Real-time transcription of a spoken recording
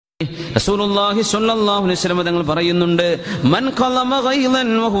റസൂലുള്ളാഹി സ്വല്ലല്ലാഹു അലൈഹി വസല്ലം തങ്ങൾ പറയുന്നുണ്ട്, മൻ ഖലമ ഗൈളൻ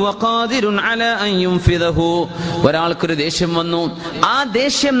വഹുവ ഖാദിറുൻ അലാ അൻ യുൻഫിദഹു. ഒരാൾക്കൊരു ദേഷ്യം വന്നു, ആ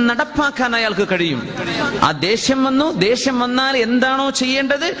ദേഷ്യം നടപ്പാക്കാൻ അയാൾക്ക് കഴിയും. ആ ദേഷ്യം വന്നു, ദേഷ്യം വന്നാൽ എന്താണോ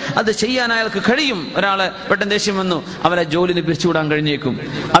ചെയ്യേണ്ടത് അത് ചെയ്യാൻ അയാൾക്ക് കഴിയും. ഒരാള് പെട്ടെന്ന് ദേഷ്യം വന്നു, അവരെ ജോലിന് പിരിച്ചുവിടാൻ കഴിഞ്ഞേക്കും,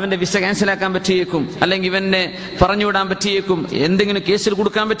 അവന്റെ വിസ ക്യാൻസലാക്കാൻ പറ്റിയേക്കും, അല്ലെങ്കിൽ ഇവനെ പറഞ്ഞുവിടാൻ പറ്റിയേക്കും, എന്തെങ്കിലും കേസിൽ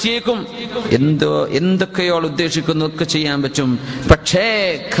കൊടുക്കാൻ പറ്റിയേക്കും, എന്തൊക്കെയോ ഉദ്ദേശിക്കുന്നു ഒക്കെ ചെയ്യാൻ പറ്റും. പക്ഷേ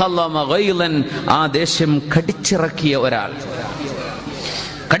ഖലമ ഗൈളൻ, ആ ദേഷ്യം കടിച്ചിറക്കിയ ഒരാൾ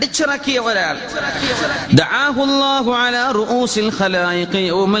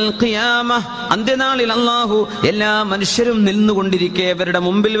അന്ത്യനാളിൽ അല്ലാഹു എല്ലാ മനുഷ്യരും നിന്നുകൊണ്ടിരിക്കെ അവരുടെ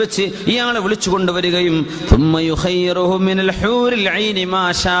മുമ്പിൽ വെച്ച് ഇയാളെ വിളിച്ചുകൊണ്ടുവരികയും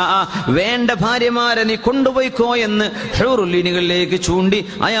വേണ്ട ഭാര്യമാരെ നീ കൊണ്ടുപോയിക്കോ എന്ന് ഹൂറുൽ ഈനുകളിലേക്ക് ചൂണ്ടി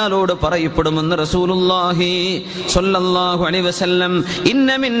അയാളോട് പറയപ്പെടുമെന്ന് റസൂലുള്ളാഹി സ്വല്ലല്ലാഹു അലൈഹി വസല്ലം. ഇന്ന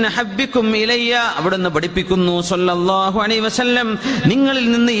മിൻ ഹബ്ബിക്കും ഇലയ്യ, അവിടുന്ന് പഠിപ്പിക്കുന്നു സ്വല്ലല്ലാഹു അലൈഹി വസല്ലം, നിങ്ങളിൽ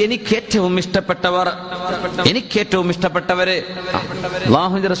നിന്ന് എനിക്ക് ഏറ്റവും ഇഷ്ടപ്പെട്ടവര്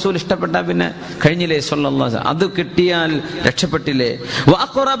അല്ലാഹുവിന്റെ റസൂൽ ഇഷ്ടപ്പെട്ട പിന്നെ കഴിഞ്ഞില്ലേ സ്വല്ലല്ലാഹു അലൈഹി വസല്ലം, അത് കിട്ടിയാൽ രക്ഷപ്പെട്ടില്ലേ.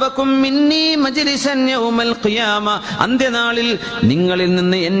 വഅഖറബകും മിന്നി മജ്ലിസൻ യൗമൽ ഖിയാമ, അന്ത്യനാളിൽ നിങ്ങളിൽ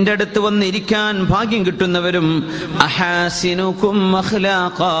നിന്ന് എൻ്റെ അടുത്ത് വന്നിരിക്കാൻ ഭാഗ്യം കിട്ടുന്നവരും അഹാസിനുകും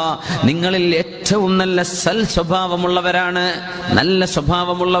അഖ്ലാഖ, നിങ്ങളിൽ ഏറ്റവും നല്ല സൽ സ്വഭാവമുള്ളവരാണ്, നല്ല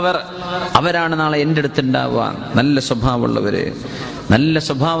സ്വഭാവമുള്ളവർ അവരാണ് നാളെ എൻ്റെ അടുത്ത് ഉണ്ടാവുക. നല്ല സ്വഭാവമുള്ളവര്, നല്ല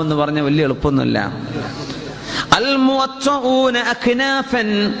സ്വഭാവം എന്ന് പറഞ്ഞാൽ വലിയ എളുപ്പമൊന്നുമില്ല.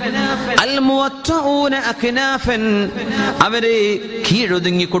 അവര്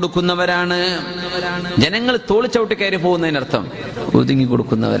കീഴൊതുങ്ങി കൊടുക്കുന്നവരാണ്. ജനങ്ങൾ തോളി ചവിട്ടി കയറി പോകുന്നതിനർത്ഥം ഒതുങ്ങി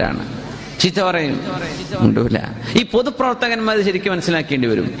കൊടുക്കുന്നവരാണ്. ചീത്ത പറയും ഉണ്ടല്ല. ഈ പൊതുപ്രവർത്തകന്മാർ ശരിക്കും മനസ്സിലാക്കേണ്ടി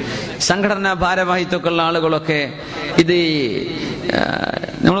വരും. സംഘടനാ ഭാരവാഹിത്വമൊക്കെ ഉള്ള ആളുകളൊക്കെ ഇത്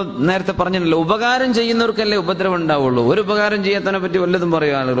നമ്മൾ നേരത്തെ പറഞ്ഞല്ലോ, ഉപകാരം ചെയ്യുന്നവർക്കല്ലേ ഉപദ്രവം ഉണ്ടാവുള്ളൂ. ഒരു ഉപകാരം ചെയ്യാത്തതിനെ പറ്റി വല്ലതും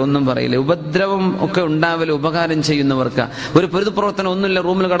പറയും ആളുകൾ, ഒന്നും പറയില്ല. ഉപദ്രവം ഒക്കെ ഉണ്ടാവല് ഉപകാരം ചെയ്യുന്നവർക്ക്. ഒരു പൊതുപ്രവർത്തനം ഒന്നുമില്ല,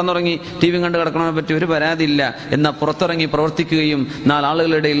 റൂമിൽ കടന്നുറങ്ങി TV കണ്ട് കിടക്കണതിനെ പറ്റി ഒരു പരാതിയില്ല, എന്നാൽ പുറത്തിറങ്ങി പ്രവർത്തിക്കുകയും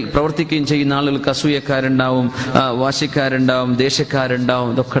ആളുകളുടെ ഇടയിൽ പ്രവർത്തിക്കുകയും ചെയ്യുന്ന ആളുകൾക്ക് അസൂയക്കാരുണ്ടാവും, വാശിക്കാരുണ്ടാവും, ദേഷ്യക്കാരുണ്ടാവും,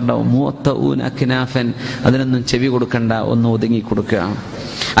 ഇതൊക്കെ ഉണ്ടാവും. മുഅത്തഊന അക്നാഫൻ, അതിനൊന്നും ചെവി കൊടുക്കണ്ട, ഒന്ന് ഒതുങ്ങി കൊടുക്കുക.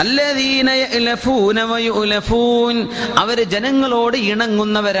 അല്ലദീന യഅലഫൂന വയുഅലഫൂൻ, അവര് ജനങ്ങളോട്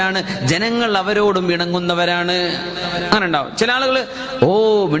ഇണങ്ങുന്നവരാണ്, ജനങ്ങൾ അവരോടും ഇണങ്ങുന്നവരാണ്. അങ്ങനെ ഉണ്ടാവും ചില ആളുകള്,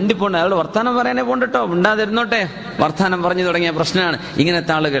 മിണ്ടിപ്പോണ്ട്, അയാൾ വർത്താനം പറയാനേ പോണ്ടട്ടോ, മിണ്ടാതിരുന്നോട്ടെ, വർത്താനം പറഞ്ഞു തുടങ്ങിയ പ്രശ്നമാണ്.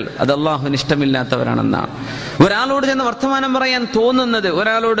 ഇങ്ങനത്തെ ആളുകൾ അത് അല്ലാഹുവിന് ഇഷ്ടമില്ലാത്തവരാണെന്നാണ്. ഒരാളോട് ചെന്ന് വർത്തമാനം പറയാൻ തോന്നുന്നത്,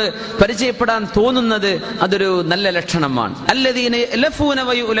 ഒരാളോട് പരിചയപ്പെടാൻ തോന്നുന്നത് അതൊരു നല്ല ലക്ഷണമാണ്. അല്ലദീന യഅലഫൂന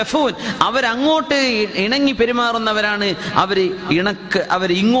വയുഅലഫൂൻ, അവരങ്ങോട്ട് ഇണങ്ങി പെരുമാറുന്നവരാണ്, അവർ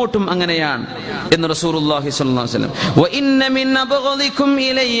ഇങ്ങോട്ടും അങ്ങനെയാണ് എന്ന് റസൂലുള്ളാഹി സ്വല്ലല്ലാഹു അലൈഹി വസല്ലം. വ ഇന്ന മിൻ അബ്ഗദികും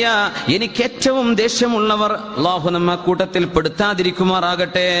ഇലയ്യ, എനിക്ക് ഏറ്റവും ദേഷ്യമുള്ളവർ, അല്ലാഹു നമ്മെ കൂട്ടത്തിൽ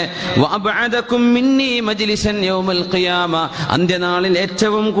പെടുത്താതിരിക്കുമാറാകട്ടെ. വ അബ്അദകും മിന്നി മജ്ലിസൻ യൗമൽ ഖിയാമ, അന്ത്യനാളിൽ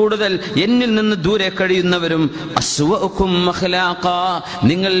ഏറ്റവും കൂടുതൽ എന്നിൽ നിന്ന് ദൂരെ കഴിയുന്നവരും അസ്വഉകും അഖ്ലാഖ,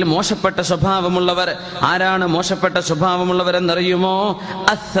 നിങ്ങൾ മോശപ്പെട്ട സ്വഭാവമുള്ളവർ. ആരാണ് മോശപ്പെട്ട സ്വഭാവമുള്ളവരെന്നറിയുമോ?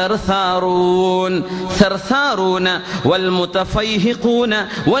 അസ്സർസാറൂൻ, സർസാറൂന വൽ മുതഫൈഹിഖൂന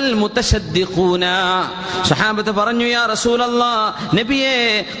വൽ മുതശദ്ദിഖൂന. സഹാബത്ത് പറഞ്ഞു, യാ റസൂലല്ലാഹ്, നബിയേ,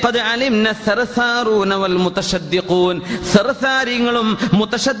 ഖദ് അലിംന സർസാറൂന വൽ മുതശദ്ദിഖൂൻ, സർസാരികളും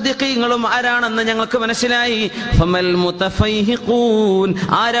മുതശദ്ദിഖീങ്ങളും ആരാണെന്ന് ഞങ്ങൾക്ക് മനസ്സിലായി. ഫമൽ മുതഫൈഹിഖൂൻ,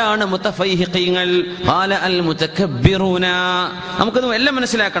 ആരാണ് മുതഫൈഹിഖീങ്ങൾ? ഖാല അൽ മുതകബ്ബിറൂന. നമുക്കത് എല്ലാം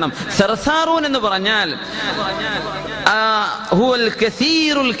മനസ്സിലാക്കണം. സർസാറൂൻ എന്ന് പറഞ്ഞാൽ ഹുവൽ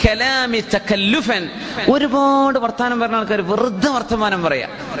കസീറുൽ കലാമി തകല്ലുഫൻ, ഒരുപാട് വർത്തമാനം പറയുന്ന ആൾക്കാർ, വെറുതെ വർത്തമാനം പറയാ,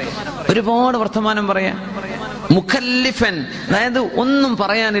 ഒരുപാട് വർത്തമാനം പറയാ. മുഖല്ലിഫൻ, അതായത് ഒന്നും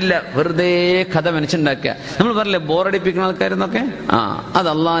പറയാനില്ല, വെറുതെ കഥ മനസ്സുണ്ടാക്കുക. നമ്മൾ പറയില്ലേ ബോറടിപ്പിക്കുന്ന ആൾക്കാരെന്നൊക്കെ, അത്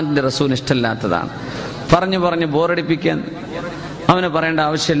അള്ളാഹിന്റെ റസൂലിന് ഇഷ്ടമില്ലാത്തതാണ്. പറഞ്ഞു ബോറടിപ്പിക്കാൻ അവന് പറയേണ്ട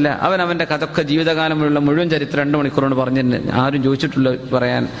ആവശ്യമില്ല. അവന്റെ കഥയൊക്കെ ജീവിതകാലമുള്ള മുഴുവൻ ചരിത്രം 2 മണിക്കൂറോട് പറഞ്ഞിട്ട് ആരും ചോദിച്ചിട്ടില്ല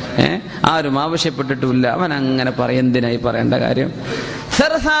പറയാൻ, ആരും ആവശ്യപ്പെട്ടിട്ടുമില്ല. അവൻ അങ്ങനെ എന്തിനായി പറയേണ്ട കാര്യം?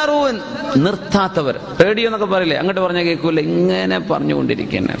 സർസാറൂൻ, നിർത്താത്തവർ. റേഡിയോ എന്നൊക്കെ പറയില്ലേ, അങ്ങോട്ട് പറഞ്ഞാൽ കേൾക്കൂല, ഇങ്ങനെ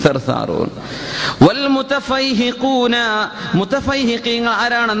പറഞ്ഞുകൊണ്ടിരിക്കുകയാണ് സർസാറൂൻ. വൽ മുതഫൈഹിഖൂന, മുതഫൈഹിഖീങ്ങൾ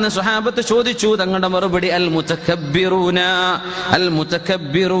ആരാണെന്ന് സ്വഹാബത്ത് ചോദിച്ചു. തങ്ങളുടെ മറുപടി അൽ മുതകബ്ബിറൂന, അൽ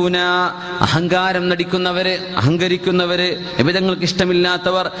മുതകബ്ബിറൂന, അഹങ്കാരം നടിക്കുന്നവര്, അഹങ്കരിക്കുന്നവര്, വിധങ്ങൾക്ക്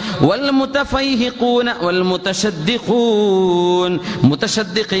ഇഷ്ടമില്ലാത്തവർ. വൽ മുതഫൈഹിഖൂന വൽ മുതശദ്ദിഖൂൻ,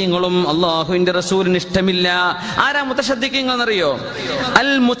 മുതശദ്ദിഖീങ്ങളും അല്ലാഹുവിന്റെ റസൂലിന് ഇഷ്ടമില്ല. ആരാ മുതശദ്ദിഖീങ്ങൾ എന്നറിയോ?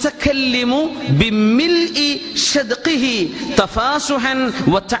 المتكلم بملء شدقه تفاصحا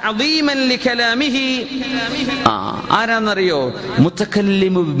وتعظيما لكلامه. ആരാന്നറിയോ?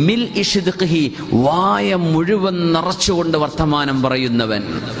 മുതകല്ലിമു ബിമിൽഇ ശദ്ഖിഹി, വായ മുഴുവൻ നിറച്ചുകൊണ്ട് വർത്തമാനം പറയുന്നവൻ.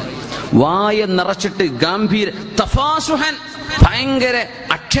 വായ നിറച്ചിട്ട് ഗംഭീര, തഫാസുഹൻ, ഭയങ്കര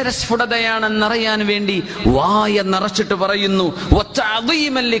അക്ഷരസ്ഫുടതയാണെന്നറിയാൻ വേണ്ടി വായ നിറച്ചിട്ട് പറയുന്നു.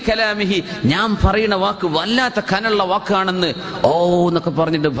 ഞാൻ പറയുന്ന വാക്ക് വല്ലാത്ത കനുള്ള വാക്കാണെന്ന് ഓ എന്നൊക്കെ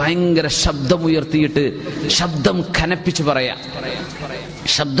പറഞ്ഞിട്ട് ഭയങ്കര ശബ്ദമുയർത്തിയിട്ട് ശബ്ദം കനപ്പിച്ച്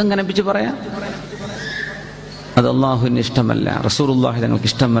പറയാം. അത് അള്ളാഹുവിന് ഇഷ്ടമല്ല, റസൂലുള്ളാഹി തങ്ങൾക്ക്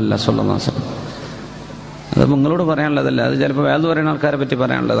ഇഷ്ടമല്ല സ്വല്ലല്ലാഹു അലൈഹി വസല്ലം. അത് നിങ്ങളോട് പറയാനുള്ളതല്ല, അത് ചിലപ്പോൾ വേദ പറയുന്ന ആൾക്കാരെ പറ്റി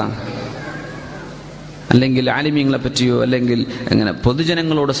പറയാനുള്ളതാണ്, അല്ലെങ്കിൽ ആലിമീങ്ങളെ പറ്റിയോ അല്ലെങ്കിൽ അങ്ങനെ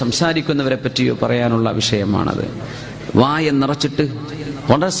പൊതുജനങ്ങളോട് സംസാരിക്കുന്നവരെ പറ്റിയോ പറയാനുള്ള വിഷയമാണത്. വായ നിറച്ചിട്ട്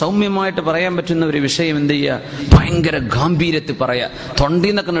വളരെ സൗമ്യമായിട്ട് പറയാൻ പറ്റുന്ന ഒരു വിഷയം എന്ത് ചെയ്യുക? ഭയങ്കര ഗാംഭീര്യത്തിൽ പറയാ,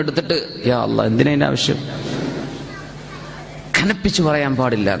 തൊണ്ടീന്നൊക്കെ എടുത്തിട്ട് യാ അല്ലാഹ് എന്തിനതിന്റെ ആവശ്യം? കനപ്പിച്ച് പറയാൻ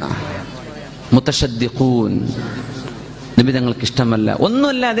പാടില്ല. മുതശദ്ദിഖൂൻ, നബി തങ്ങൾക്ക് ഇഷ്ടമല്ല.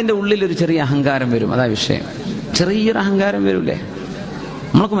 ഒന്നുമല്ല, അതിന്റെ ഉള്ളിൽ ഒരു ചെറിയ അഹങ്കാരം വരും, അതാ വിഷയം. ചെറിയൊരു അഹങ്കാരം വരൂലേ?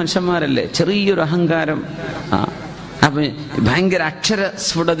 നമ്മളൊക്കെ മനുഷ്യന്മാരല്ലേ, ചെറിയൊരു അഹങ്കാരം. അപ്പൊ ഭയങ്കര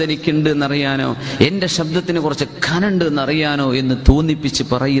അക്ഷരസ്ഫുടത എനിക്കുണ്ട് എന്നറിയാനോ, എന്റെ ശബ്ദത്തിന് കുറച്ച് കനുണ്ട് എന്നറിയാനോ എന്ന് തോന്നിപ്പിച്ച്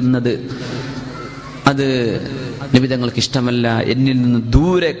പറയുന്നത് അത് നബി തങ്ങൾക്ക് ഇഷ്ടമല്ല. എന്നിൽ നിന്ന്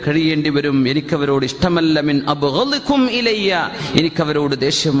ദൂരെ കഴിയേണ്ടി വരും. എനിക്കവരോട് ഇഷ്ടമല്ല. മിൻ അബ്ഗളികും ഇലയ്യ, എനിക്കവരോട്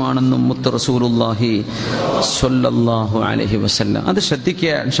ദേഷ്യമാണെന്നും മുത്ത് റസൂലുള്ളാഹി സ്വല്ലല്ലാഹു അലൈഹി വസല്ലം. അത്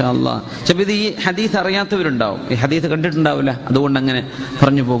ശ്രദ്ധിക്കുക ഇൻഷാ അല്ലാഹ്. ചിലപ്പോൾ ഈ ഹദീസ് അറിയാത്തവരുണ്ടാവും, ഈ ഹദീസ് കണ്ടിട്ടുണ്ടാവില്ല, അതുകൊണ്ട് അങ്ങനെ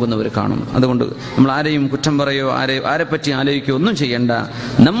പറഞ്ഞു പോകുന്നവർ കാണും. അതുകൊണ്ട് നമ്മൾ ആരെയും കുറ്റം പറയോ ആരെ പറ്റി ആലോചിക്കുകയോ ഒന്നും ചെയ്യണ്ട.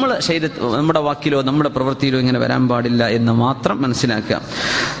 നമ്മുടെ വാക്കിലോ നമ്മുടെ പ്രവൃത്തിയിലോ ഇങ്ങനെ വരാൻ പാടില്ല എന്ന് മാത്രം മനസ്സിലാക്കുക.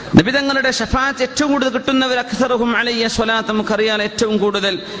 നബി തങ്ങളുടെ ശഫാഅത്ത് ഏറ്റവും കൂടുതൽ കിട്ടുന്നവർ അക്സറുഹും അലയ്യ സ്വലാത്ത്. നമുക്കറിയാം ഏറ്റവും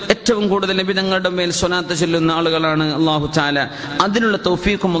കൂടുതൽ നബി തങ്ങളുടെ മേൽ സ്വലാത്ത് ചൊല്ലുന്ന ആളുകളാണ്. അല്ലാഹു തആല അതിനുള്ള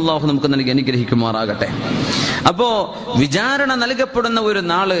തൗഫീഖും അല്ലാഹു നമുക്ക് നൽകി അനുഗ്രഹിക്കുമാറാകട്ടെ. അപ്പോ വിചാരണ നൽകപ്പെടുന്ന ഒരു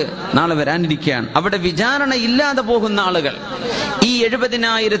നാളെ വരാനിരിക്കുകയാണ്. അവിടെ വിചാരണ ഇല്ലാതെ പോകുന്ന ആളുകൾ ഈ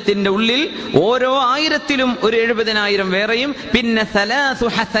 70,000 ഉള്ളിൽ ഓരോ 1000-ലും ഒരു 70,000 വേറെയും, പിന്നെ സലാസു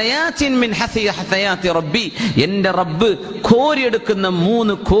ഹസയാത്തിൻ മിൻ ഹസയാത്തി റബ്ബി, എന്റെ റബ്ബ് കോരിയെടുക്കുന്ന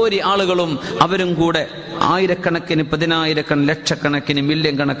 3 കോരി ആളുകളും അവരും കൂടെ ആയിരക്കണക്കിന്, 10,000-കണക്കിന്, ലക്ഷക്കണക്കിന്,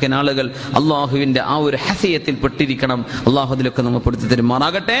 മില്യൺ കണക്കിന് ആളുകൾ അള്ളാഹുവിന്റെ ആ ഒരു ഹസിയത്തിൽ പെട്ടിരിക്കണം. അള്ളാഹു അതിലൊക്കെ നമ്മൾ പെടുത്തി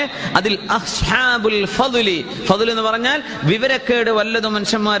തരുമാറാകട്ടെ. അതിൽ അസ്ഹാബുൽ ഫദ്ലി, ഫദ്ൽ എന്ന് പറഞ്ഞാൽ വിവരക്കേട് വല്ലതും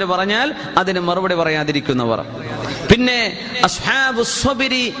മനുഷ്യന്മാർ പറഞ്ഞാൽ അതിന് മറുപടി പറയാതിരിക്കുന്നവർ. പിന്നെ അസ്ഹാബു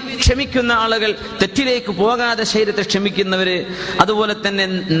സ്വബിരി, ക്ഷമിക്കുന്ന ആളുകൾ, തെറ്റിലേക്ക് പോകാതെ ശരീരത്തെ ക്ഷമിക്കുന്നവര്, അതുപോലെ തന്നെ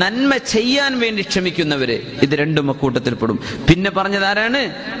നന്മ ചെയ്യാൻ വേണ്ടി ക്ഷമിക്കുന്നവര്. ഇത് രണ്ടും അക്കൂട്ടത്തിൽപ്പെടും. പിന്നെ പറഞ്ഞതാരാണ്?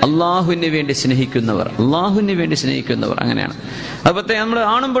 അള്ളാഹുവിന് വേണ്ടി സ്നേഹിക്കുന്നവർ. അങ്ങനെയാണ്. അതുപോലെ നമ്മൾ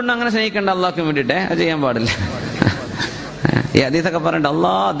ആണും പെണ്ണും അങ്ങനെ സ്നേഹിക്കേണ്ട, അള്ളാഹ്ക്ക് വേണ്ടിയിട്ടേ അത് ചെയ്യാൻ പാടില്ല. ഈ ഹദീസൊക്കെ പറയണ്ട,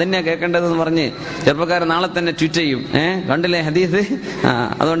 അള്ളാഹ് അതന്നെയാ കേൾക്കേണ്ടതെന്ന് പറഞ്ഞ് ചെറുപ്പക്കാരൻ നാളെ തന്നെ ട്വീറ്റ് ചെയ്യും. കണ്ടില്ലേ ഹദീസ്?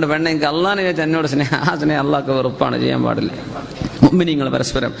 അതുകൊണ്ട് വേണ്ട, എനിക്ക് അള്ളാഹിനെ വെച്ച് എന്നോട് സ്നേഹം, ആ സ്നേഹം അള്ളാഹ്ക്ക് വെറുപ്പാണ്, ചെയ്യാൻ പാടില്ല. മുഅ്മിനീങ്ങൾ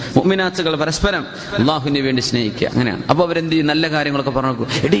പരസ്പരം, മുഅ്മിനാത്തുകൾ പരസ്പരം അള്ളാഹുവിന് വേണ്ടി സ്നേഹിക്കുക. അങ്ങനെയാണ്. അപ്പൊ അവരെന്ത് ചെയ്യും? നല്ല കാര്യങ്ങളൊക്കെ പറഞ്ഞു.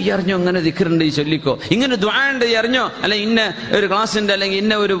 എടി ഈ അറിഞ്ഞോ, ഇങ്ങനെ ദിക്റുണ്ട്, ഈ ചൊല്ലിക്കോ, ഇങ്ങനെ ദുആ ഉണ്ട്, ഈ അറിഞ്ഞോ, അല്ലെ ഇന്ന ഒരു ക്ലാസ് ഉണ്ട്, അല്ലെങ്കിൽ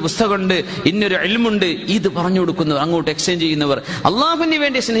ഇന്ന ഒരു പുസ്തകമുണ്ട്, ഇന്നൊരു ഇൽമുണ്ട്, ഇത് പറഞ്ഞു കൊടുക്കുന്നവർ, അങ്ങോട്ട് എക്സ്ചേഞ്ച് ചെയ്യുന്നവർ, അള്ളാഹുവിന്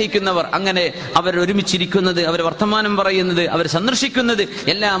വേണ്ടി സ്നേഹിക്കുന്നവർ. അങ്ങനെ അവർ ഒരുമിച്ചിരിക്കുന്നത്, അവർ വർത്തമാനം പറയുന്നത്, അവർ സന്ദർശിക്കുന്നത്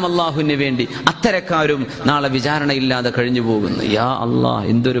എല്ലാം അള്ളാഹുവിന് വേണ്ടി. അത്തരക്കാരും നാളെ വിചാരണയില്ലാതെ കഴിഞ്ഞു പോകുന്നു. യാ അള്ളാഹ്,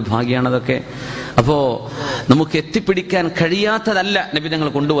 എന്തൊരു ഭാഗ്യാണതൊക്കെ. അപ്പോ നമുക്ക് എത്തിപ്പിടിക്കാൻ കഴിയാത്തതല്ല നബി തങ്ങൾ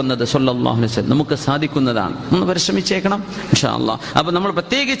കൊണ്ടുവന്നത് സ്വല്ലല്ലാഹു അലൈഹി വസല്ലം. നമുക്ക് സാധിക്കുന്നതാണ്. ഒന്ന് പരിശ്രമിച്ചേക്കണം ഇൻഷാ അല്ലാഹ്. അപ്പൊ നമ്മൾ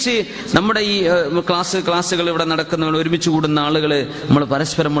പ്രത്യേകിച്ച് നമ്മുടെ ഈ ക്ലാസ്സുകൾ ഇവിടെ നടക്കുന്ന, ഒരുമിച്ച് കൂടുന്ന ആളുകൾ, നമ്മൾ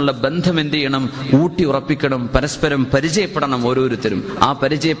പരസ്പരമുള്ള ബന്ധം എന്ത് ചെയ്യണം? ഊട്ടി ഉറപ്പിക്കണം. പരസ്പരം പരിചയപ്പെടണം ഓരോരുത്തരും. ആ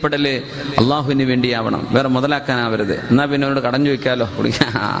പരിചയപ്പെടല് അള്ളാഹുവിന് വേണ്ടിയാവണം, വേറെ മുതലാക്കാനാവരുത്. എന്നാ പിന്നെ അവരോട് കടഞ്ഞു വെക്കാലോ,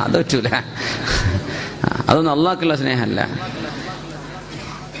 അത് പറ്റൂല. അതൊന്നും അള്ളാഹ്ക്കുള്ള സ്നേഹമല്ല.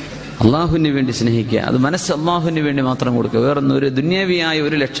 അള്ളാഹുവിന് വേണ്ടി സ്നേഹിക്കുക, അത് മനസ്സ് അള്ളാഹുവിന് വേണ്ടി മാത്രം കൊടുക്കുക. വേറൊന്നും ഒരു ദുന്യാവിയായ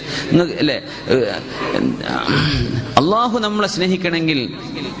ഒരു ലക്ഷ്യം അല്ലേ? അള്ളാഹു നമ്മളെ സ്നേഹിക്കണമെങ്കിൽ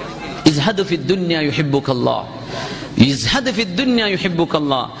ഇസ്ഹദ് ഫി ദുനിയ യുഹിബ്ബുകല്ലാഹ്, ഇസ്ഹദ് ഫി ദുനിയ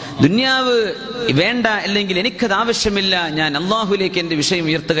യുഹിബ്ബുകല്ലാഹ്. ദുനിയാവ് വേണ്ട, അല്ലെങ്കിൽ എനിക്കത് ആവശ്യമില്ല, ഞാൻ അള്ളാഹുലേക്ക് എന്റെ വിഷയം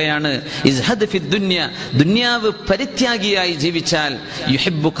ഉയർത്തുകയാണ്. ഇസ്ഹദ് ഫി ദുനിയ, ദുനിയാവ് പരിത്യാഗിയായി ജീവിച്ചാൽ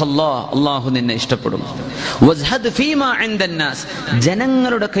യുഹിബ്ബുകല്ലാഹ്, അള്ളാഹു നിന്നെ ഇഷ്ടപ്പെടും. വസ്ഹദ് ഫീമാ ഇൻദന്നാസ്,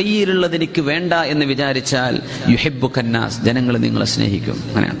 ജനങ്ങളുടെ കയ്യിലുള്ളത് എനിക്ക് വേണ്ട എന്ന് വിചാരിച്ചാൽ യുഹിബ്ബുകന്നാസ്, ജനങ്ങൾ നിങ്ങളെ സ്നേഹിക്കും.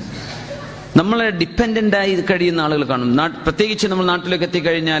 അങ്ങനെയാണ്. നമ്മളെ ഡിപ്പെൻഡന്റ് ആയി കഴിയുന്ന ആളുകൾ കാണും. പ്രത്യേകിച്ച് നമ്മൾ നാട്ടിലേക്ക്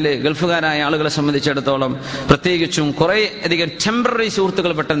എത്തിക്കഴിഞ്ഞാൽ ഗൾഫുകാരായ ആളുകളെ സംബന്ധിച്ചിടത്തോളം പ്രത്യേകിച്ചും കുറെ അധികം ടെമ്പററി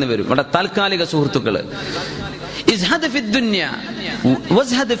സുഹൃത്തുക്കൾ പെട്ടെന്ന് വരും. വളരെ താൽക്കാലിക സുഹൃത്തുക്കൾ. ഇസ്ഹദ് ഫിദ്ദുനിയ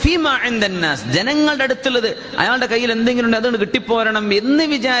വസ്ഹദ് ഫീമാ ഇൻദന്നാസ്. ജനങ്ങളുടെ അടുത്തുള്ളത് അയാളുടെ കയ്യിൽ എന്തെങ്കിലും ഉണ്ട് അതുകൊണ്ട് കിട്ടിപ്പോരണം എന്ന്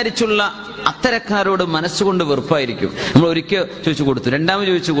വിചാരിച്ചുള്ള അത്തരക്കാരോട് മനസ്സുകൊണ്ട് വെറുപ്പായിരിക്കും. നമ്മൾ ഒരിക്കൽ ചോദിച്ചു കൊടുത്തു, രണ്ടാമത്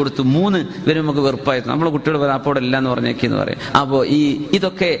ചോദിച്ചു കൊടുത്തു, 3 ഇവർ നമുക്ക് വെറുപ്പായിരുന്നു. നമ്മളെ കുട്ടികൾ അപ്പോടെ ഇല്ല എന്ന് പറഞ്ഞേക്കെന്ന് പറയും. അപ്പോ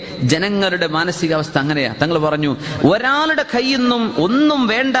ഇതൊക്കെ ജനങ്ങളുടെ മാനസികാവസ്ഥ അങ്ങനെയാ. തങ്ങൾ പറഞ്ഞു, ഒരാളുടെ കയ്യിൽ നിന്നും ഒന്നും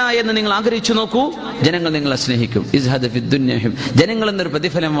വേണ്ട എന്ന് നിങ്ങൾ ആഗ്രഹിച്ചു നോക്കൂ, ജനങ്ങൾ നിങ്ങളെ സ്നേഹിക്കും. ഇസ്ഹദ് ഫിദ്ദുനിയ. ജനങ്ങളിൽ നിന്നൊരു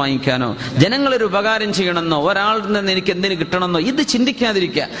പ്രതിഫലം വാങ്ങിക്കാനോ ജനങ്ങളൊരു ഉപകാരം ചെയ്യണമെന്നോ ഒരാളിൽ നിന്ന് എനിക്ക് എന്തിനു കിട്ടണമെന്നോ ഇത്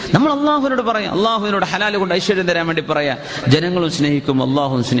ചിന്തിക്കാതിരിക്കുക. നമ്മൾ അള്ളാഹുവിനോട് പറയാം, അള്ളാഹുവിനോട് ഹലാൽ കൊണ്ട് ഐശ്വര്യം തരാൻ വേണ്ടി പറയാം. ജനങ്ങളും സ്നേഹിക്കും,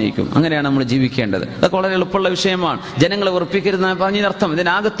 അള്ളാഹുവും സ്നേഹിക്കും. അങ്ങനെയാണ് നമ്മൾ ജീവിക്കേണ്ടത്. അതൊക്കെ വളരെ എളുപ്പമുള്ള വിഷയമാണ്. ജനങ്ങളെ ഉറപ്പിക്കരുതെന്ന് പറഞ്ഞതിനർത്ഥം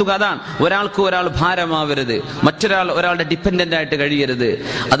ഇതിനാകത്തുക അതാണ്. ഒരാൾക്ക് ഒരാൾ ഭാരമാവരുത്, ഒരാളുടെ ഡിപ്പെൻഡന്റ് ആയിട്ട് കഴിയരുത്.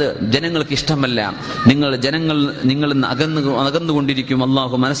 അത് ജനങ്ങൾക്ക് ഇഷ്ടമല്ല. നിങ്ങളിൽ നിന്ന് അകന്നുകൊണ്ടിരിക്കും,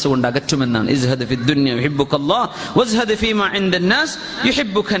 അള്ളാഹു മനസ്സുകൊണ്ട് അകറ്റുമെന്നാണ്. ഇസ്ഹദ് ഫിദ്ദുനിയ യുഹിബ്ബുകല്ലാഹ് വസ്ഹദ് ഫീമാ ഇൻദന്നാസ്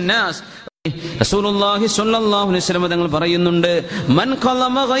യുഹിബ്ബുകന്നാസ്. റസൂലുള്ളാഹി സ്വല്ലല്ലാഹു അലൈഹി വസല്ലം തങ്ങൾ പറയുന്നുണ്ട്, മൻ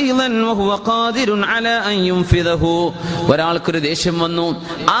ഖലമ ഗൈളൻ വഹുവ ഖാദിറുൻ അലാ അൻ യുൻഫിദഹു. ഒരാൾക്കൊരു ദേഷ്യം വന്നു,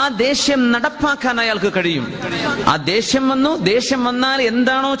 ആ ദേഷ്യം നടപ്പാക്കാൻ അയാൾക്ക് കഴിയും. ആ ദേഷ്യം വന്നു, ദേഷ്യം വന്നാൽ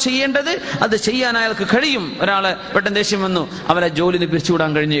എന്താണോ ചെയ്യേണ്ടത് അത് ചെയ്യാൻ അയാൾക്ക് കഴിയും. ഒരാള് പെട്ടെന്ന് ദേഷ്യം വന്നു, അവരെ ജോലിന് പിരിച്ചുവിടാൻ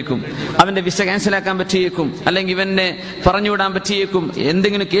കഴിഞ്ഞേക്കും, അവന്റെ വിസ ക്യാൻസലാക്കാൻ പറ്റിയേക്കും, അല്ലെങ്കിൽ ഇവനെ പറഞ്ഞുവിടാൻ പറ്റിയേക്കും,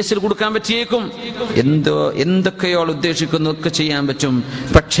 എന്തെങ്കിലും കേസിൽ കൊടുക്കാൻ പറ്റിയേക്കും, എന്തൊക്കെയോ ഉദ്ദേശിക്കുന്നു ഒക്കെ ചെയ്യാൻ പറ്റും.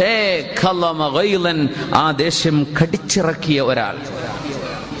 പക്ഷേ ആ ദേഷ്യം കടിച്ചിറക്കിയ ഒരാൾ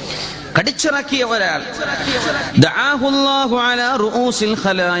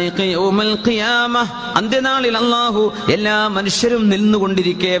അന്ത്യനാളിൽ അല്ലാഹു എല്ലാ മനുഷ്യരും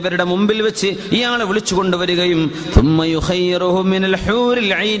നിന്നുകൊണ്ടിരിക്കെ അവരുടെ മുമ്പിൽ വെച്ച് ഇയാളെ വിളിച്ചു കൊണ്ടുവരികയും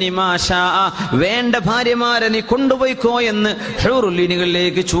വേണ്ട ഭാര്യമാരെ നീ കൊണ്ടുപോയിക്കോ എന്ന് ഹൂറുൽ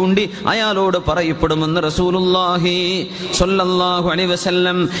ഈനികളിലേക്ക് ചൂണ്ടി അയാളോട് പറയപ്പെടുമെന്ന് റസൂലുള്ളാഹി സ്വല്ലല്ലാഹു അലൈഹി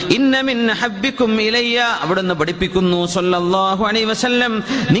വസല്ലം. ഇന്ന മിൻ ഹബ്ബികും ഇലയ്യ, അവിടുന്ന് പഠിപ്പിക്കുന്നു സ്വല്ലല്ലാഹു അലൈഹി വസല്ലം,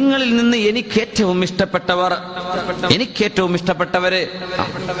 നിങ്ങളിൽ നിന്ന് എനിക്ക് ഏറ്റവും ഇഷ്ടപ്പെട്ടവര്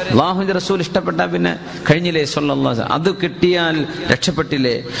അല്ലാഹുവിന്റെ റസൂൽ ഇഷ്ടപ്പെട്ട പിന്നെ കഴിഞ്ഞില്ലേ സ്വല്ലല്ലാഹു അലൈഹി വസല്ലം. അത് കിട്ടിയാൽ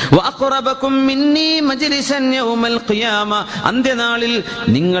രക്ഷപ്പെട്ടില്ലേ. വഅഖറബകും മിന്നി മജ്ലിസൻ യൗമൽ ഖിയാമ, അന്ത്യനാളിൽ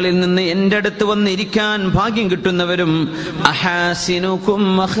നിങ്ങളിൽ നിന്ന് എൻ്റെ അടുത്ത് വന്നിരിക്കാൻ ഭാഗ്യം കിട്ടുന്നവരും അഹാസിനുകും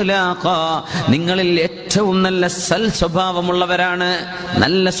അഖ്ലാഖ, നിങ്ങളിൽ ഏറ്റവും നല്ല സൽ സ്വഭാവമുള്ളവരാണ്.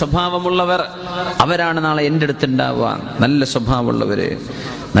 നല്ല സ്വഭാവമുള്ളവർ അവരാണ് നാളെ എൻ്റെ അടുത്ത് ഉണ്ടാവുക. നല്ല സ്വഭാവമുള്ളവര്.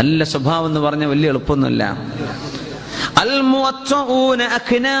 നല്ല സ്വഭാവം എന്ന് പറഞ്ഞ വലിയ എളുപ്പമൊന്നുമില്ല.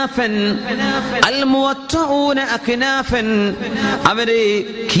 അവര്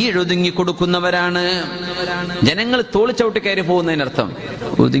കീഴൊതുങ്ങി കൊടുക്കുന്നവരാണ്. ജനങ്ങൾ തോളി ചവിട്ടി കയറി പോകുന്നതിനർത്ഥം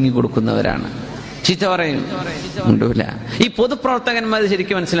ഒതുങ്ങി കൊടുക്കുന്നവരാണ്. ചീത്ത പറയും, ഉണ്ടല്ല. ഈ പൊതുപ്രവർത്തകന്മാർ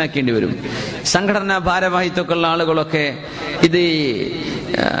ശരിക്കും മനസ്സിലാക്കേണ്ടി വരും. സംഘടനാ ഭാരവാഹിത്വമൊക്കെ ഉള്ള ആളുകളൊക്കെ ഇത്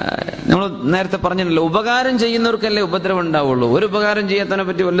നമ്മൾ നേരത്തെ പറഞ്ഞല്ലോ, ഉപകാരം ചെയ്യുന്നവർക്കല്ലേ ഉപദ്രവം ഉണ്ടാവുള്ളൂ. ഒരു ഉപകാരം ചെയ്യാത്തതിനെ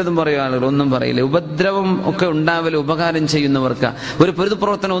പറ്റി വല്ലതും പറയും ആളുകൾ, ഒന്നും പറയില്ല. ഉപദ്രവം ഒക്കെ ഉണ്ടാവല് ഉപകാരം ചെയ്യുന്നവർക്ക്. ഒരു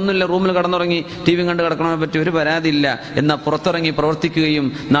പൊതുപ്രവർത്തനം ഒന്നുമില്ല, റൂമിൽ കടന്നുറങ്ങി TV കണ്ട് കിടക്കണതിനെ പറ്റി ഒരു പരാതിയില്ല, എന്നാൽ പുറത്തിറങ്ങി പ്രവർത്തിക്കുകയും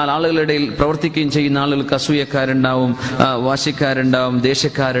ആളുകളുടെ ഇടയിൽ പ്രവർത്തിക്കുകയും ചെയ്യുന്ന ആളുകൾക്ക് അസൂയക്കാരുണ്ടാവും, വാശിക്കാരുണ്ടാവും,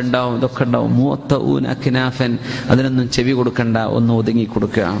 ദേഷ്യക്കാരുണ്ടാവും, ഇതൊക്കെ ഉണ്ടാവും. മുഅത്തഊന അക്നാഫൻ, അതിനൊന്നും ചെവി കൊടുക്കണ്ട, ഒന്ന് ഒതുങ്ങി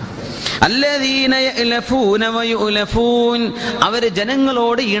കൊടുക്കുക. അല്ലദീന യഅലഫൂന വയുഅലഫൂൻ, അവര്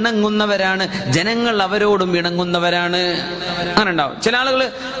ജനങ്ങളോട് ഇണങ്ങുന്നവരാണ്, ജനങ്ങൾ അവരോടും ഇണങ്ങുന്നവരാണ്. അങ്ങനെ ഉണ്ടാവും ചില ആളുകൾ,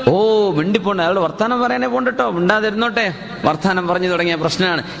 മിണ്ടിപ്പോണ്ട, അയാളോട് വർത്താനം പറയാനേ പോണ്ടോ, മിണ്ടാതിരുന്നോട്ടെ, വർത്താനം പറഞ്ഞു തുടങ്ങിയ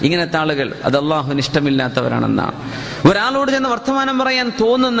പ്രശ്നമാണ്. ഇങ്ങനത്തെ ആളുകൾ അത് അള്ളാഹുവിന് ഇഷ്ടമില്ലാത്തവരാണെന്നാണ്. ഒരാളോട് ചെന്ന് വർത്തമാനം പറയാൻ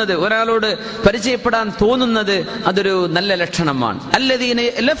തോന്നുന്നത്, ഒരാളോട് പരിചയപ്പെടാൻ തോന്നുന്നത് അതൊരു നല്ല ലക്ഷണമാണ്. അല്ലദീന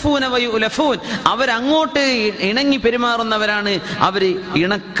യഅലഫൂന വയുഅലഫൂൻ, അവരങ്ങോട്ട് ഇണങ്ങി പെരുമാറുന്നവരാണ്,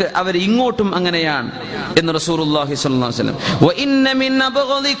 അവർ ഇങ്ങോട്ടും അങ്ങനെയാണ് എന്ന് റസൂലുള്ളാഹി സ്വല്ലല്ലാഹു അലൈഹി വസല്ലം. വഇന്ന മിൻ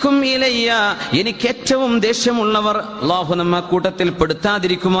അബ്ഗദികും ഇലയ്യ, എനിക്ക് ഏറ്റവും ദേഷ്യമുള്ളവർ, അല്ലാഹു നമ്മെ കൂട്ടത്തിൽ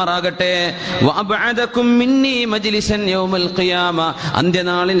പെടുത്താതിരിക്കുമാറാകട്ടെ. വഅബ്അദകും മിന്നി മജ്ലിസൻ യൗമൽ ഖിയാമ,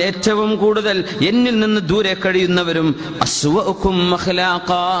 അന്ത്യനാളിൽ ഏറ്റവും കൂടുതൽ എന്നിൽ നിന്ന് ദൂരെ കഴിയുന്നവരും അസ്വഉകും അഖ്ലാഖ,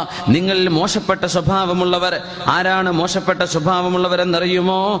 നിങ്ങൾ മോശപ്പെട്ട സ്വഭാവമുള്ളവർ. ആരാണ് മോശപ്പെട്ട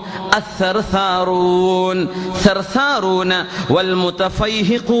സ്വഭാവമുള്ളവരെന്നറിയുമോ? അസ്സർസാറൂൻ, സർസാറൂന വൽ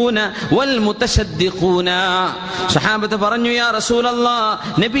മുതഫൈഹിഖൂന വൽ മുതശദ്ദിഖൂന. സഹാബത്ത് പറഞ്ഞു, യാ റസൂലല്ലാഹ്,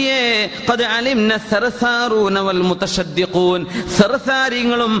 നബിയേ, ഖദ് അലിംന സർസാറൂന വൽ മുതശദ്ദിഖൂൻ,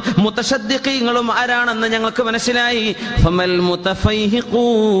 സർസാരികളും മുതശദ്ദിഖീങ്ങളും ആരാണെന്ന് ഞങ്ങൾക്ക് മനസ്സിലായി. ഫമൽ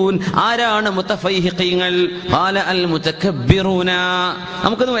മുതഫൈഹിഖൂൻ, ആരാണ് മുതഫൈഹിഖീങ്ങൾ? ഖാല അൽ മുതകബ്ബിറൂന.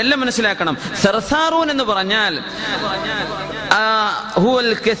 നമുക്കത് എല്ലാം മനസ്സിലാക്കണം. സർസാറൂൻ എന്ന് പറഞ്ഞാൽ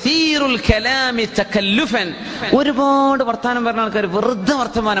ഒരുപാട് വർത്തമാനം പറയുന്ന ആൾക്കാർ, വെറുതെ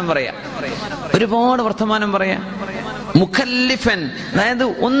വർത്തമാനം പറയാ, ഒരുപാട് വർത്തമാനം പറയാ. മുഖല്ലിഫൻ, അതായത്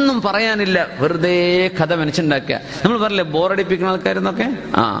ഒന്നും പറയാനില്ല, വെറുതെ കഥ മനസ്സുണ്ടാക്കുക. നമ്മൾ പറയില്ലേ ബോറടിപ്പിക്കുന്ന ആൾക്കാരെന്നൊക്കെ,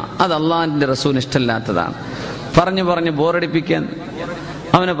 അത് അള്ളാഹിന്റെ റസൂലിന് ഇഷ്ടമില്ലാത്തതാണ്. പറഞ്ഞു പറഞ്ഞ് ബോറടിപ്പിക്കാൻ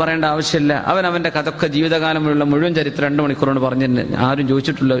അവന് പറയേണ്ട ആവശ്യമില്ല. അവന്റെ കഥയൊക്കെ ജീവിതകാലം മുഴുവൻ ചരിത്രം 2 മണിക്കൂറുകൊണ്ട് പറഞ്ഞിട്ട് ആരും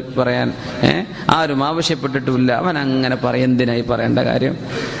ചോദിച്ചിട്ടില്ല പറയാൻ, ആരും ആവശ്യപ്പെട്ടിട്ടില്ല. അവൻ അങ്ങനെ എന്തിനായി പറയേണ്ട കാര്യം?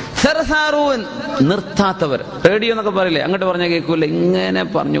 നിർത്താത്തവർ, റേഡിയോ എന്നൊക്കെ പറയില്ലേ, അങ്ങോട്ട് പറഞ്ഞാൽ കേൾക്കൂല, ഇങ്ങനെ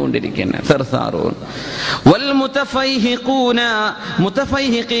പറഞ്ഞുകൊണ്ടിരിക്കുന്ന സർസാറൂൻ.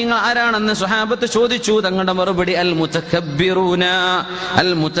 മുതഫൈഹിഖീങ്ങൾ ആരാണെന്ന് സ്വഹാബത്ത് ചോദിച്ചു. തങ്ങളുടെ മറുപടി അൽ മുതകബ്ബിറൂന, അൽ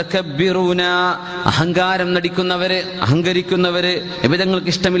മുതകബ്ബിറൂന, അഹങ്കാരം നടിക്കുന്നവര്, അഹങ്കരിക്കുന്നവര്,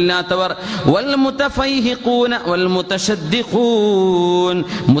 വിധങ്ങൾക്ക് ഇഷ്ടമില്ലാത്തവർ. വൽ മുതഫൈഹിഖൂന വൽ മുതശദ്ദിഖൂൻ,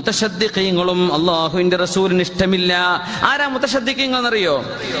 മുതശദ്ദിഖീങ്ങളും അല്ലാഹുവിന്റെ റസൂലിന് ഇഷ്ടമില്ല. ആരാ മുതശദ്ദിഖീങ്ങൾ എന്നറിയോ?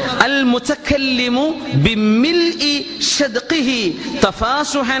 അൽ മുതകല്ലിമു ബിമിൽഇ ശദ്ഖിഹി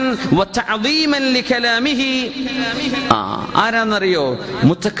തഫാസുഹൻ വതഅദീമൻ ലികലാമിഹി. ആരാന്നറിയോ?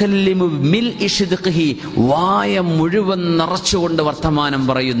 മുതകല്ലിമു ബിമിൽഇ ശദ്ഖിഹി, വായ മുഴുവൻ നിറച്ചുകൊണ്ട് വർത്തമാനം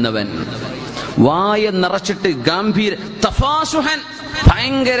പറയുന്നവൻ. വായ നിറച്ചിട്ട് ഗംഭീര, തഫാസുഹൻ,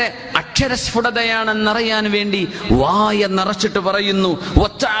 ഭയങ്കര അക്ഷരസ്ഫുടതയാണെന്നറിയാൻ വേണ്ടി വായ നിറച്ചിട്ട് പറയുന്നു.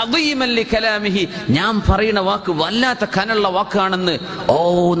 ഞാൻ പറയുന്ന വാക്ക് വല്ലാത്ത കനുള്ള വാക്കാണെന്ന്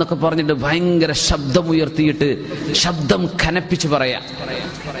എന്നൊക്കെ പറഞ്ഞിട്ട് ഭയങ്കര ശബ്ദമുയർത്തിയിട്ട് ശബ്ദം കനപ്പിച്ച് പറയാം.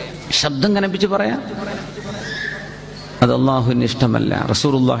 ശബ്ദം കനപ്പിച്ച് പറയാം. അത് അള്ളാഹുവിന് ഇഷ്ടമല്ല,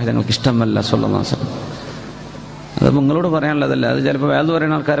 റസൂലുള്ളാഹി തങ്ങൾക്ക് ഇഷ്ടമല്ല സ്വല്ലല്ലാഹു അലൈഹി വസല്ലം. അത് നിങ്ങളോട് പറയാനുള്ളതല്ല, അത് ചിലപ്പോൾ വേദ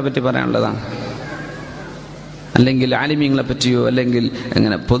പറയുന്ന ആൾക്കാരെ പറ്റി പറയാനുള്ളതാണ്, അല്ലെങ്കിൽ ആലിമീങ്ങളെ പറ്റിയോ അല്ലെങ്കിൽ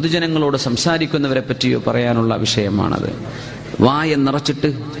അങ്ങനെ പൊതുജനങ്ങളോട് സംസാരിക്കുന്നവരെ പറ്റിയോ പറയാനുള്ള വിഷയമാണത്. വായ നിറച്ചിട്ട്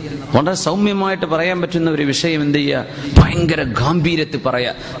വളരെ സൗമ്യമായിട്ട് പറയാൻ പറ്റുന്ന ഒരു വിഷയം എന്ത് ചെയ്യുക? ഭയങ്കര ഗാംഭീര്യത്തിൽ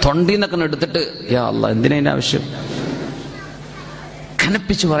പറയാ. തൊണ്ടീന്നൊക്കെ എടുത്തിട്ട് യാ അല്ലാഹ്, എന്തിനതിന്റെ ആവശ്യം?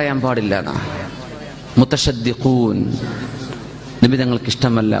 കനപ്പിച്ച് പറയാൻ പാടില്ല. മുതശദ്ദിഖൂൻ, നബി തങ്ങൾക്ക്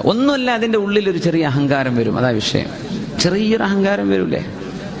ഇഷ്ടമല്ല. ഒന്നുമല്ല, അതിന്റെ ഉള്ളിൽ ഒരു ചെറിയ അഹങ്കാരം വരും, അതാ വിഷയം. ചെറിയൊരു അഹങ്കാരം വരൂലേ?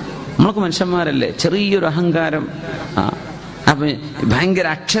 നമ്മളൊക്കെ മനുഷ്യന്മാരല്ലേ, ചെറിയൊരു അഹങ്കാരം. അപ്പൊ ഭയങ്കര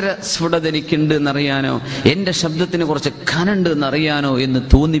അക്ഷരസ്ഫുടത എനിക്കുണ്ട് എന്നറിയാനോ, എന്റെ ശബ്ദത്തിന് കുറച്ച് കനുണ്ട് എന്നറിയാനോ എന്ന്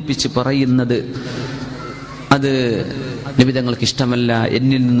തോന്നിപ്പിച്ച് പറയുന്നത്, അത് നബി തങ്ങൾക്ക് ഇഷ്ടമല്ല.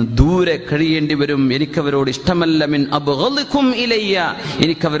 എന്നിൽ നിന്ന് ദൂരെ കഴിയേണ്ടി വരും. എനിക്കവരോട് ഇഷ്ടമല്ല. മിൻ അബ്ഗളികും ഇലയ്യ,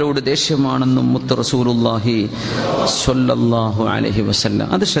 എനിക്കവരോട് ദേഷ്യമാണെന്നും മുത്ത് റസൂലുള്ളാഹി സ്വല്ലല്ലാഹു അലൈഹി വസല്ലം.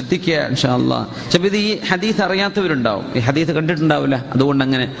 അത് ശ്രദ്ധിക്കുക ഇൻഷാ അല്ലാഹ്. ചിലപ്പോൾ ഈ ഹദീസ് അറിയാത്തവരുണ്ടാവും, ഈ ഹദീസ് കണ്ടിട്ടുണ്ടാവില്ല, അതുകൊണ്ട്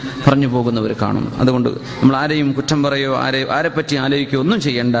അങ്ങനെ പറഞ്ഞു പോകുന്നവർ കാണും. അതുകൊണ്ട് നമ്മൾ ആരെയും കുറ്റം പറയോ ആരെ പറ്റി ആലോചിക്കുകയോ ഒന്നും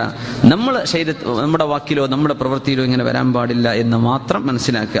ചെയ്യണ്ട. നമ്മുടെ വാക്കിലോ നമ്മുടെ പ്രവൃത്തിയിലോ ഇങ്ങനെ വരാൻ പാടില്ല എന്ന് മാത്രം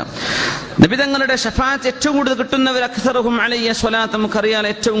മനസ്സിലാക്കുക. നബി തങ്ങളുടെ ശഫാഅത്ത് ഏറ്റവും കൂടുതൽ കിട്ടുന്നവർ അക്സറുഹും അലയ്യ സ്വലാത്ത്. നമുക്കറിയാം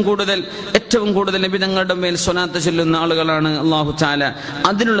ഏറ്റവും കൂടുതൽ നബി തങ്ങളുടെ മേൽ സ്വലാത്ത് ചൊല്ലുന്ന ആളുകളാണ്. അല്ലാഹു തആല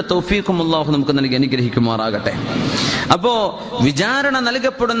അതിനുള്ള തൗഫീഖും അല്ലാഹു നമുക്ക് നൽകി അനുഗ്രഹിക്കുമാറാകട്ടെ. അപ്പോ വിചാരണ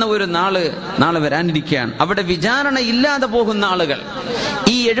നൽകപ്പെടുന്ന ഒരു നാളെ വരാനിരിക്കുകയാണ്. അവിടെ വിചാരണ ഇല്ലാതെ പോകുന്ന ആളുകൾ,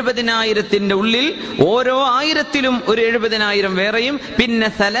 ഈ 70,000 ഉള്ളിൽ ഓരോ 1000-ലും ഒരു 70,000 വേറെയും, പിന്നെ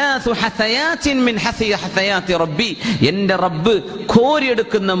സലാസു ഹസയാത്തിൻ മിൻ ഹസയാത്തി റബ്ബി, എന്റെ റബ്ബ്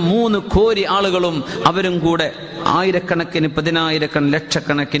കോരിയെടുക്കുന്ന 3 കോരി ആളുകളും അവരും കൂടെ ആയിരക്കണക്കിന്, 10,000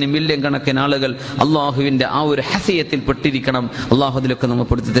 ലക്ഷക്കണക്കിന്, മില്യൺ കണക്കിന് ആളുകൾ അള്ളാഹുവിന്റെ ആ ഒരു ഹസിയത്തിൽ പെട്ടിരിക്കണം. അള്ളാഹു അതിലൊക്കെ നമ്മൾ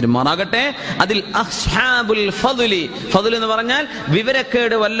പെടുത്തി തരുമാറാകട്ടെ. അതിൽ അസ്ഹാബുൽ ഫദ്ലി, ഫദ്ൽ എന്ന് പറഞ്ഞാൽ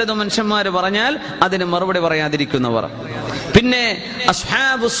വിവരക്കേട് വല്ലതും മനുഷ്യന്മാര് പറഞ്ഞാൽ അതിന് മറുപടി പറയാതിരിക്കുന്നവർ. പിന്നെ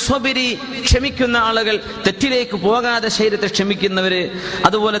അസ്ഹാബുസ് സ്വബരി, ക്ഷമിക്കുന്ന ആളുകൾ, തെറ്റിലേക്ക് പോകാതെ ശരീരത്തെ ക്ഷമിക്കുന്നവര്,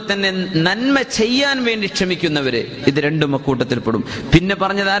 അതുപോലെ തന്നെ നന്മ ചെയ്യാൻ വേണ്ടി ക്ഷമിക്കുന്നവര്. ഇത് രണ്ടും അക്കൂട്ടത്തിൽ പെടും. പിന്നെ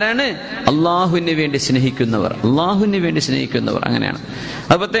പറഞ്ഞത് ആരാണ്? അള്ളാഹുവിന് വേണ്ടി സ്നേഹിക്കുന്നവർ. അള്ളാഹുവിന് വേണ്ടി സ്നേഹിക്കുന്നവർ അങ്ങനെയാണ്.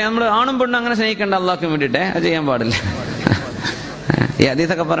 അതുപോലെ നമ്മൾ ആണും പെണ്ണും അങ്ങനെ സ്നേഹിക്കേണ്ട, അള്ളാഹുവിന് വേണ്ടിയിട്ടേ അത് ചെയ്യാൻ പാടില്ല. ഈ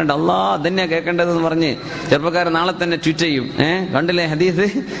ഹദീസൊക്കെ പറഞ്ഞിട്ട് അള്ളാഹ് അതന്നെയാ കേൾക്കേണ്ടതെന്ന് പറഞ്ഞ് ചെറുപ്പക്കാരൻ നാളെ തന്നെ ട്വീറ്റ് ചെയ്യും. കണ്ടില്ലേ ഹദീസ്?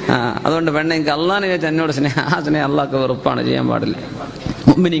 അതുകൊണ്ട് വേണ്ട, എനിക്ക് അള്ളാഹിനെ ചോദിച്ചാൽ എന്നോട് സ്നേഹം, ആ സ്നേഹം അള്ളാഹ്ക്ക് വെറുപ്പാണ്, ചെയ്യാൻ പാടില്ല.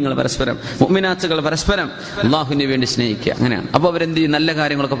 മുഅ്മിനീങ്ങൾ പരസ്പരം, മുഅ്മിനാത്തുകൾ പരസ്പരം അള്ളാഹുവിന് വേണ്ടി സ്നേഹിക്കുക, അങ്ങനെയാണ്. അപ്പൊ അവരെന്ത് ചെയ്യും? നല്ല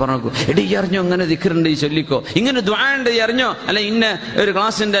കാര്യങ്ങളൊക്കെ പറഞ്ഞു. എടി ഈ അറിഞ്ഞോ, ഇങ്ങനെ ദിക്റുണ്ട്, ഈ ചൊല്ലിക്കോ, ഇങ്ങനെ ദുആ ഉണ്ട്, ഈ അറിഞ്ഞോ, അല്ലെങ്കിൽ ഇന്ന ഒരു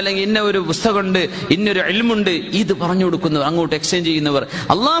ക്ലാസ് ഉണ്ട്, അല്ലെങ്കിൽ ഇന്ന ഒരു പുസ്തകമുണ്ട്, ഇന്നൊരു ഇൽമുണ്ട്, ഇത് പറഞ്ഞു കൊടുക്കുന്നവർ, അങ്ങോട്ട് എക്സ്ചേഞ്ച് ചെയ്യുന്നവർ,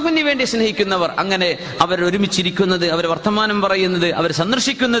 അള്ളാഹുവിന് വേണ്ടി സ്നേഹിക്കുന്നവർ, അങ്ങനെ അവർ ഒരുമിച്ചിരിക്കുന്നത്, അവർ വർത്തമാനം പറയുന്നത്, അവർ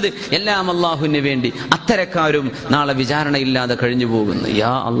സന്ദർശിക്കുന്നത് എല്ലാം അള്ളാഹുവിന് വേണ്ടി. അത്തരക്കാരും നാളെ വിചാരണയില്ലാതെ കഴിഞ്ഞു പോകുന്നു.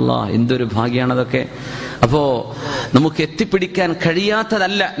 യാ അള്ളാഹ്, എന്തൊരു ഭാഗ്യാണതൊക്കെ. അപ്പോ നമുക്ക് എത്തിപ്പിടിക്കാൻ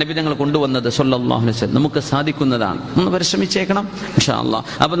കഴിയാത്തതല്ല നബി തങ്ങൾ കൊണ്ടുവന്നത് സ്വല്ലല്ലാഹു അലൈഹി വസല്ലം, നമുക്ക് സാധിക്കുന്നതാണ്. ഒന്ന് പരിശ്രമിച്ചേക്കണം ഇൻഷാ അല്ലാഹ്.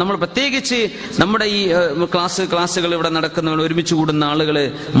 അപ്പൊ നമ്മൾ പ്രത്യേകിച്ച് നമ്മുടെ ഈ ക്ലാസ്സുകൾ ഇവിടെ നടക്കുന്നവർ, ഒരുമിച്ച് കൂടുന്ന ആളുകൾ,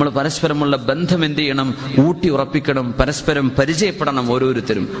 നമ്മൾ പരസ്പരമുള്ള ബന്ധം എന്ത് ചെയ്യണം? ഊട്ടി ഉറപ്പിക്കണം. പരസ്പരം പരിചയപ്പെടണം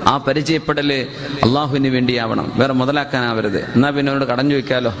ഓരോരുത്തരും. ആ പരിചയപ്പെടല് അള്ളാഹുവിന് വേണ്ടിയാവണം, വേറെ മുതലാക്കാനാവരുത്. എന്നാ പിന്നെ അവരോട് കടം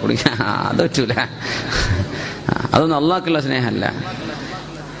ചോദിക്കാലോ, അത് പറ്റൂല. അതൊന്നും അള്ളാഹ്ക്കുള്ള സ്നേഹമല്ല.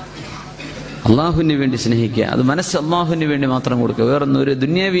 അള്ളാഹുവിന് വേണ്ടി സ്നേഹിക്കുക, അത് മനസ്സ് അള്ളാഹുവിന് വേണ്ടി മാത്രം കൊടുക്കുക. വേറൊന്നും ഒരു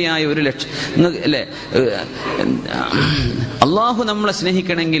ദുന്യാവിയായ ഒരു ലക്ഷ്യം അല്ലേ. അള്ളാഹു നമ്മളെ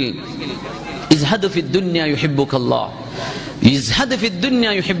സ്നേഹിക്കണമെങ്കിൽ ഇസ്ഹദ് ഫി ദുനിയ യുഹിബ്ബുകല്ലാഹ്, ഇസ്ഹദ് ഫി ദുനിയ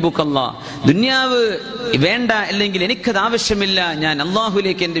യുഹിബ്ബുകല്ലാഹ്. ദുനിയാവ് വേണ്ട, അല്ലെങ്കിൽ എനിക്കത് ആവശ്യമില്ല, ഞാൻ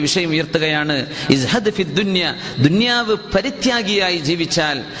അള്ളാഹുലേക്ക് എന്റെ വിഷയം ഉയർത്തുകയാണ്. ഇസ്ഹദ് ഫി ദുനിയ, ദുനിയാവ് പരിത്യാഗിയായി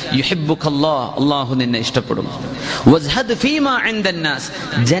ജീവിച്ചാൽ യുഹിബ്ബുകല്ലാഹ്, അള്ളാഹു നിന്നെ ഇഷ്ടപ്പെടും. വസ്ഹദ് ഫീമാ ഇൻദന്നാസ്,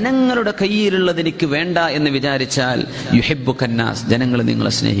 ജനങ്ങളുടെ കയ്യിലുള്ളത് എനിക്ക് വേണ്ട എന്ന് വിചാരിച്ചാൽ യുഹിബ്ബുകന്നാസ്, ജനങ്ങൾ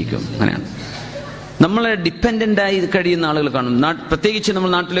നിങ്ങളെ സ്നേഹിക്കും. അങ്ങനെയാണ് നമ്മളെ ഡിപ്പെൻഡന്റ് ആയി കഴിയുന്ന ആളുകൾ കാണും. പ്രത്യേകിച്ച് നമ്മൾ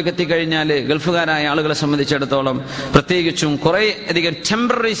നാട്ടിലേക്ക് എത്തിക്കഴിഞ്ഞാൽ ഗൾഫുകാരായ ആളുകളെ സംബന്ധിച്ചിടത്തോളം പ്രത്യേകിച്ചും കുറെ അധികം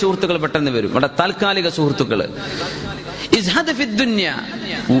ടെമ്പററി സുഹൃത്തുക്കൾ പെട്ടെന്ന് വരും, അവിടെ താൽക്കാലിക സുഹൃത്തുക്കൾ. ഇസ്ഹദ് ഫി ദുനിയ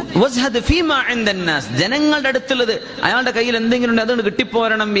വസ്ഹദ് ഫീമാ ഇൻദന്നാസ്, ജനങ്ങളുടെ അടുത്തുള്ളത് അയാളുടെ കയ്യിൽ എന്തെങ്കിലും ഉണ്ട് അതുകൊണ്ട്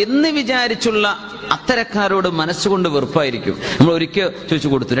കിട്ടിപ്പോരണം എന്ന് വിചാരിച്ചുള്ള അത്തരക്കാരോട് മനസ്സുകൊണ്ട് വെറുപ്പായിരിക്കും. നമ്മൾ ഒരിക്കൽ ചോദിച്ചു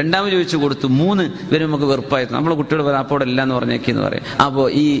കൊടുത്തു, രണ്ടാമത് ചോദിച്ചു കൊടുത്തു, 3 ഇവർ നമുക്ക് വെറുപ്പായിരുന്നു. നമ്മളെ കുട്ടികൾ അപ്പോടെ ഇല്ല എന്ന് പറഞ്ഞേക്കെന്ന് പറയും. അപ്പോ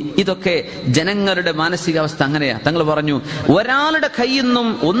ഇതൊക്കെ ജനങ്ങളുടെ മാനസികാവസ്ഥ അങ്ങനെയാ. തങ്ങൾ പറഞ്ഞു, ഒരാളുടെ കയ്യിൽ നിന്നും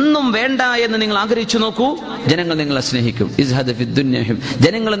ഒന്നും വേണ്ട എന്ന് നിങ്ങൾ ആഗ്രഹിച്ചു നോക്കൂ, ജനങ്ങൾ നിങ്ങളെ സ്നേഹിക്കും. ഇസ്ഹദ് ഫി ദുനിയ,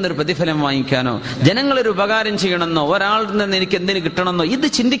 ജനങ്ങൾ എന്നൊരു പ്രതിഫലം വാങ്ങിക്കാനോ ജനങ്ങളൊരു ഉപകാരം ചെയ്യണമെന്നോ ഒരാളിൽ നിന്ന് എനിക്ക് എന്തിനു കിട്ടണമെന്നോ ഇത്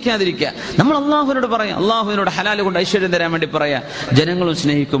ചിന്തിക്കാതിരിക്കുക. നമ്മൾ അള്ളാഹുവിനോട് പറയാം, അള്ളാഹുവിനോട് ഹലാല് കൊണ്ട് ഐശ്വര്യം തരാൻ വേണ്ടി പറയാ, ജനങ്ങളും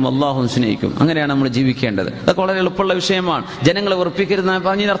സ്നേഹിക്കും അള്ളാഹുവും സ്നേഹിക്കും. അങ്ങനെയാണ് നമ്മൾ ജീവിക്കേണ്ടത്. അതൊക്കെ വളരെ എളുപ്പമുള്ള വിഷയമാണ്. ജനങ്ങളെ ഉറപ്പിക്കരുതെന്ന്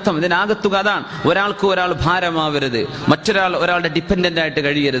പറഞ്ഞതിനർത്ഥം ഇതിനാകത്തുക അതാണ്. ഒരാൾക്ക് ഒരാൾ ഭാരമാവരുത്, ഒരാളുടെ ഡിപ്പെൻഡന്റ് ആയിട്ട്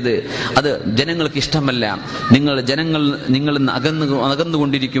കഴിയരുത്. അത് ജനങ്ങൾക്ക് ഇഷ്ടമല്ല. നിങ്ങൾ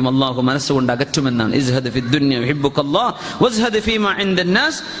അകന്നുകൊണ്ടിരിക്കും, അള്ളാഹു മനസ്സുകൊണ്ട് അകറ്റുമെന്നാണ്. ഇസ്ഹദ് ഫി ദുനിയ യുഹിബ്ബുകല്ലാഹ് വസ്ഹദ് ഫീമാ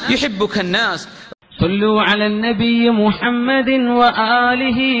ഇൻദന്നാസ് യുഹിബ്ബുകന്നാസ്. صلوا على النبي محمد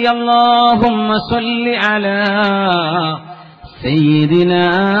وآله اللهم صل على سيدنا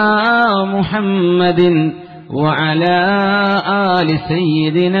محمد وعلى آل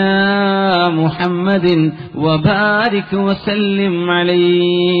سيدنا محمد وبارك وسلم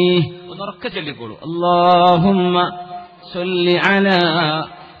عليه. اللهم صل على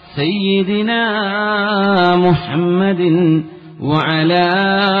سيدنا محمد وعلى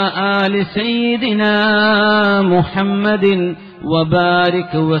آل سيدنا محمد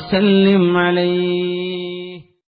وبارك وسلم عليه.